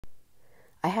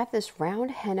I have this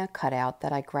round henna cutout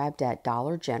that I grabbed at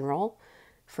Dollar General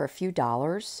for a few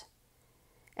dollars,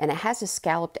 and it has a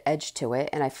scalloped edge to it,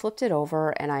 and I flipped it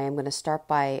over, and I am going to start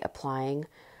by applying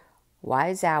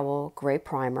Wise Owl Gray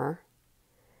Primer,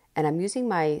 and I'm using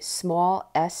my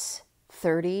small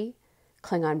S30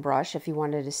 Klingon brush if you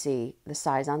wanted to see the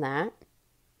size on that.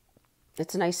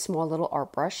 It's a nice small little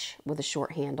art brush with a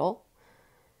short handle.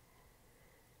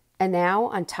 And now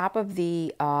on top of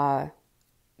the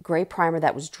gray primer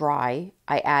that was dry,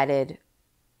 I added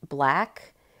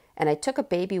black, and I took a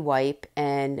baby wipe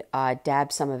and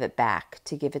dabbed some of it back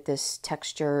to give it this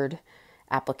textured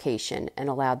application and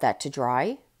allowed that to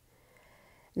dry.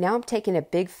 Now I'm taking a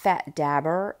big fat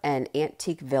dabber and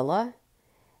Antique Villa,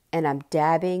 and I'm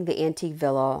dabbing the Antique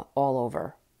Villa all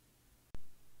over.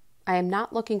 I am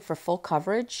not looking for full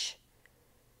coverage.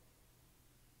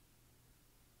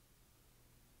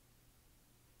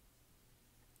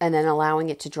 And then allowing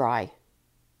it to dry.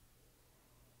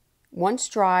 Once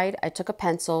dried, I took a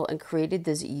pencil and created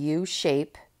this U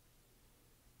shape.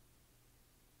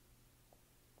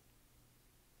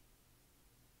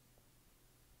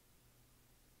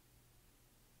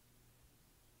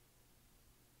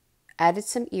 Added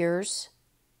some ears.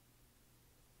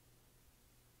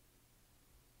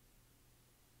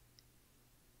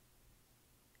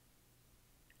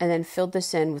 And then filled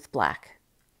this in with black.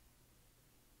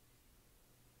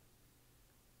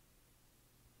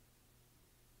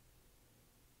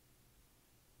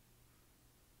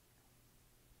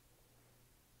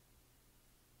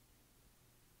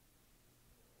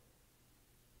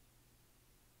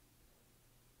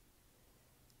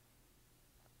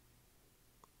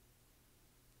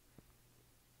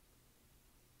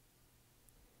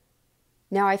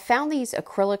 Now I found these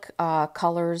acrylic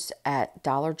colors at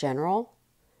Dollar General,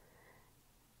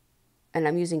 and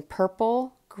I'm using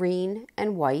purple, green,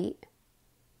 and white.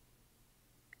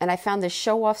 And I found this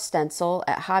show-off stencil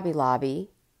at Hobby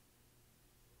Lobby.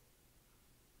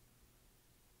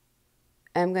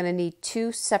 I'm going to need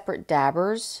 2 separate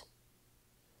dabbers.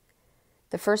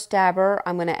 The first dabber,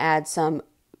 I'm going to add some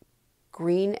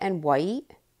green and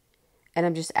white, and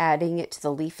I'm just adding it to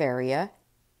the leaf area.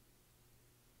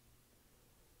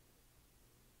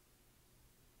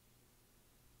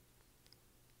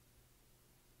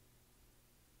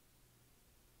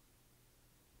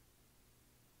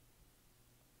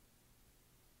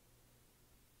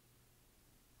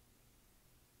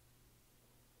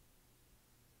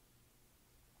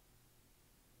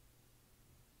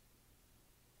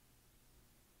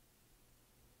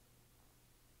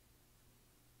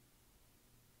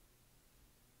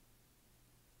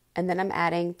 And then I'm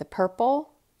adding the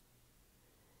purple.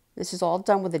 This is all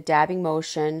done with a dabbing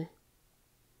motion.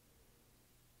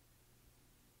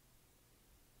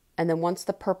 And then once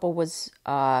the purple was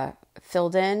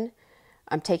filled in,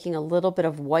 I'm taking a little bit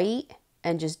of white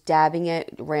and just dabbing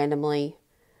it randomly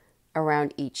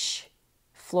around each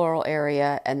floral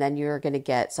area, and then you're going to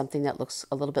get something that looks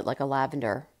a little bit like a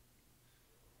lavender.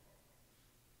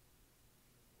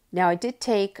 Now I did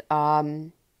take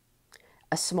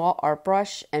a small art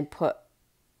brush and put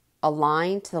a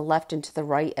line to the left and to the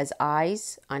right as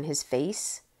eyes on his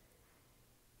face.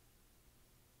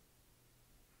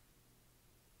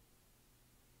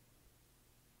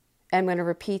 I'm going to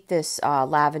repeat this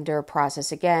lavender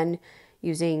process again,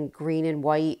 using green and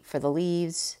white for the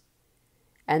leaves,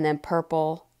 and then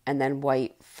purple, and then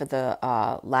white for the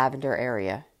lavender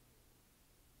area.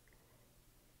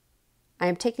 I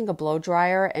am taking a blow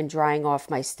dryer and drying off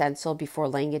my stencil before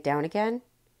laying it down again.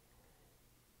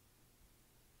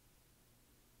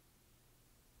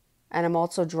 And I'm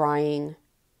also drying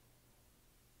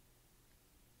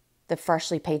the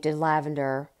freshly painted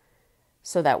lavender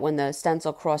so that when the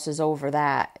stencil crosses over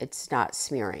that, it's not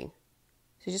smearing.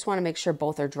 So you just want to make sure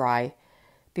both are dry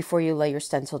before you lay your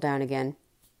stencil down again.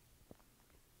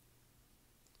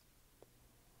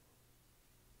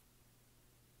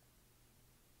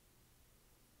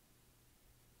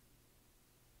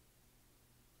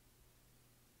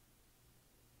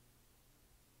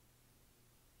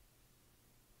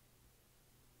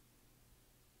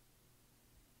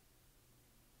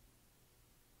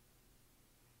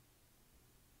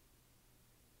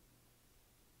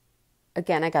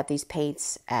 Again, I got these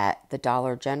paints at the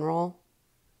Dollar General.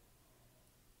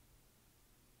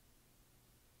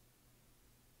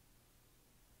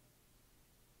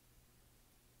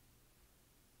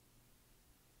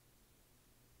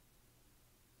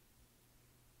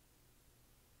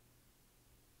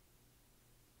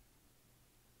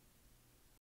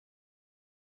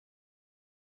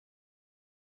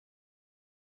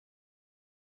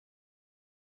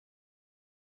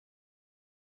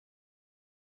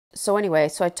 So anyway,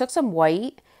 so I took some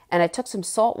white and I took some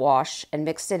salt wash and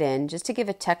mixed it in just to give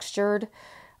a textured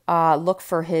look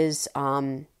for his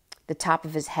the top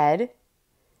of his head.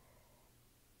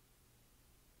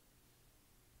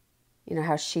 You know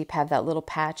how sheep have that little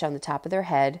patch on the top of their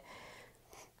head.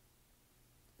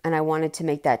 And I wanted to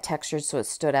make that textured so it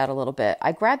stood out a little bit.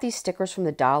 I grabbed these stickers from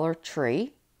the Dollar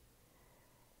Tree.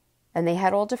 And they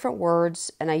had all different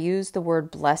words. And I used the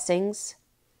word blessings.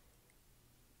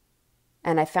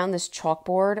 And I found this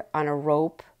chalkboard on a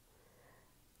rope.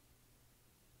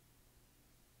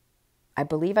 I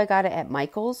believe I got it at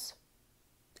Michael's.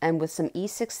 And with some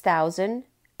E6000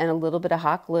 and a little bit of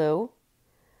hot glue,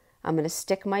 I'm going to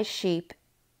stick my sheep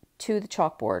to the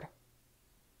chalkboard.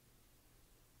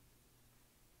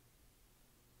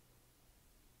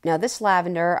 Now this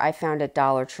lavender I found at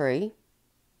Dollar Tree.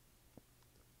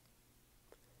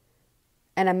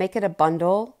 And I'm making a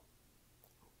bundle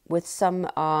with some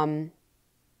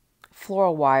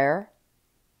floral wire.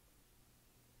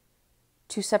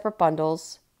 2 separate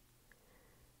bundles.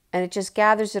 And it just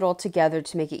gathers it all together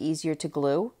to make it easier to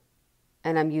glue.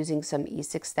 And I'm using some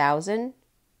E6000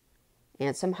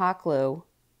 and some hot glue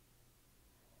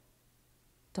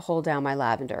to hold down my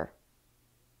lavender.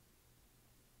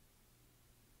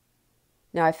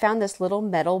 Now I found this little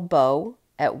metal bow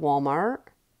at Walmart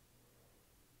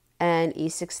and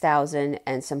E6000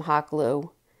 and some hot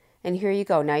glue. And here you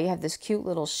go. Now you have this cute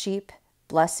little sheep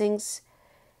blessings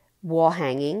wall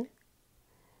hanging.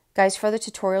 Guys, for other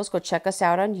tutorials, go check us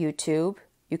out on YouTube.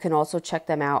 You can also check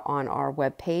them out on our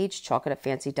webpage,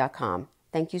 chalkitupfancy.com.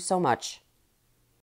 Thank you so much.